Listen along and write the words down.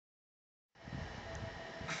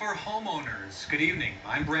for homeowners. Good evening.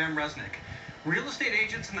 I'm Bram Resnick. Real estate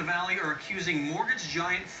agents in the Valley are accusing mortgage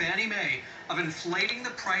giant Fannie Mae of inflating the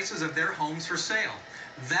prices of their homes for sale.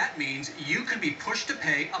 That means you can be pushed to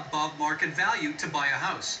pay above market value to buy a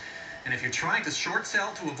house. And if you're trying to short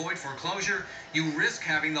sell to avoid foreclosure, you risk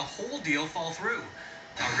having the whole deal fall through.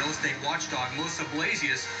 Our real estate watchdog, Melissa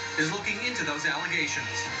Blasius, is looking into those allegations.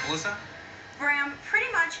 Melissa? Bram,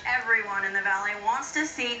 pretty much everyone in the Valley wants to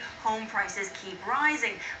see home prices keep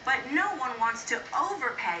rising, but no one wants to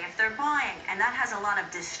overpay if they're buying, and that has a lot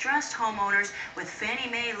of distressed homeowners with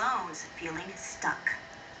Fannie Mae loans feeling stuck.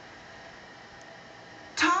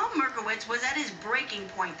 Tom Merkowitz was at his breaking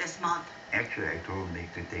point this month. Actually, I told him they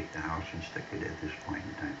could take the house and stick it at this point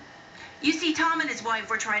in time. You see, Tom and his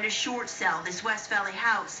wife were trying to short sell this West Valley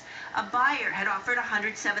house. A buyer had offered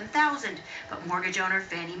 $107,000, but mortgage owner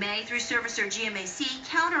Fannie Mae through servicer GMAC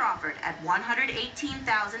counteroffered at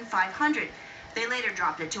 $118,500. They later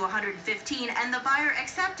dropped it to $115,000 and the buyer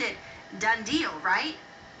accepted. Done deal, right?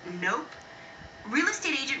 Nope. Real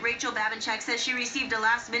estate agent Rachel Babinchak says she received a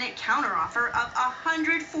last-minute counteroffer of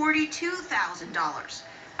 $142,000.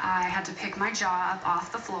 I had to pick my jaw up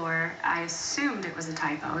off the floor. I assumed it was a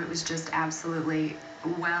typo. It was just absolutely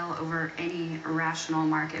well over any rational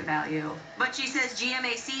market value. But she says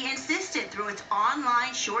GMAC insisted through its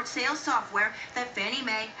online short sale software that Fannie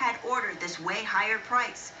Mae had ordered this way higher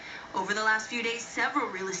price. Over the last few days, several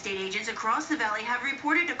real estate agents across the Valley have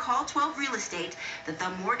reported to Call 12 Real Estate that the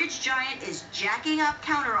mortgage giant is jacking up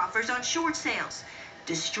counteroffers on short sales,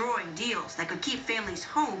 destroying deals that could keep families'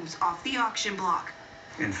 homes off the auction block.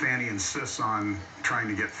 And Fannie insists on trying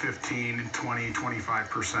to get 15, 20,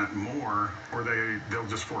 25% more, or they'll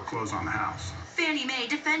just foreclose on the house. Fannie Mae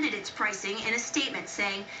defended its pricing in a statement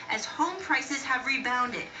saying, as home prices have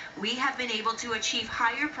rebounded, we have been able to achieve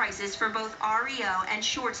higher prices for both REO and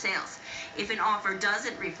short sales. If an offer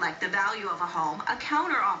doesn't reflect the value of a home, a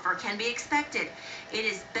counteroffer can be expected. It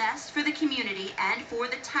is best for the community and for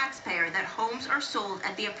the taxpayer that homes are sold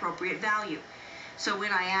at the appropriate value. So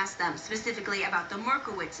when I asked them specifically about the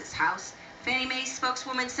Merkowitz's house, Fannie Mae's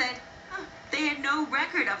spokeswoman said they had no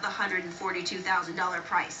record of the $142,000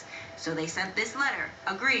 price. So they sent this letter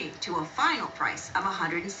agreeing to a final price of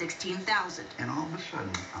 $116,000. And all of a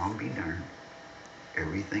sudden, I'll be darned,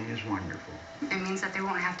 everything is wonderful. It means that they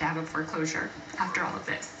won't have to have a foreclosure after all of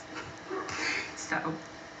this. So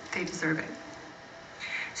they deserve it.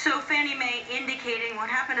 So Fannie Mae indicating what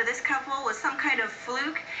happened to this couple was some kind of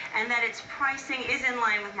fluke and that its pricing is in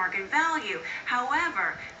line with market value.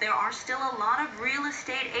 However, there are still a lot of real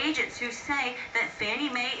estate agents who say that Fannie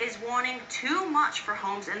Mae is wanting too much for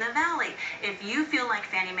homes in the Valley. If you feel like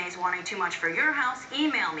Fannie Mae is wanting too much for your house,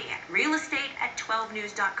 email me at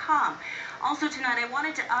realestate@12news.com. Also tonight, I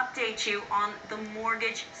wanted to update you on the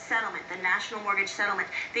mortgage settlement, the national mortgage settlement.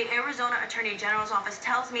 The Arizona Attorney General's office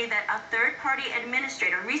tells me that a third-party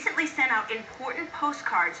administrator recently sent out important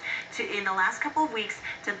postcards in the last couple of weeks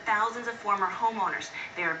to thousands of former homeowners.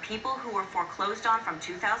 There are people who were foreclosed on from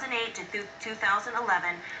 2008 to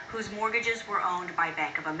 2011 whose mortgages were owned by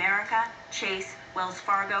Bank of America, Chase, Wells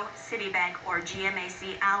Fargo, Citibank, or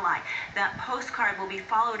GMAC Ally. That postcard will be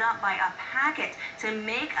followed up by a packet to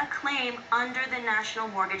make a claim under the National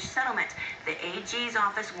Mortgage Settlement. The AG's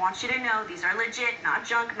office wants you to know these are legit, not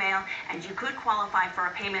junk mail, and you could qualify for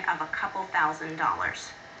a payment of a couple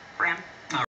 $1,000s. Bram?